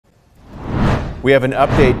We have an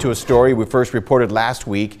update to a story we first reported last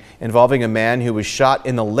week involving a man who was shot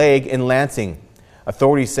in the leg in Lansing.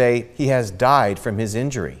 Authorities say he has died from his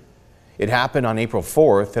injury. It happened on April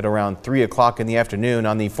 4th at around 3 o'clock in the afternoon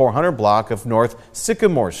on the 400 block of North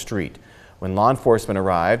Sycamore Street. When law enforcement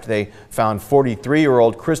arrived, they found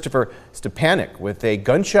 43-year-old Christopher Stepanek with a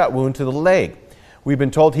gunshot wound to the leg. We've been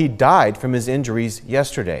told he died from his injuries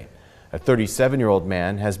yesterday. A 37-year-old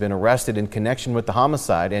man has been arrested in connection with the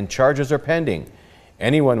homicide and charges are pending.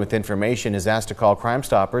 Anyone with information is asked to call Crime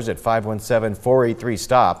Stoppers at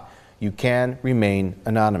 517-483-STOP. You can remain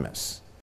anonymous.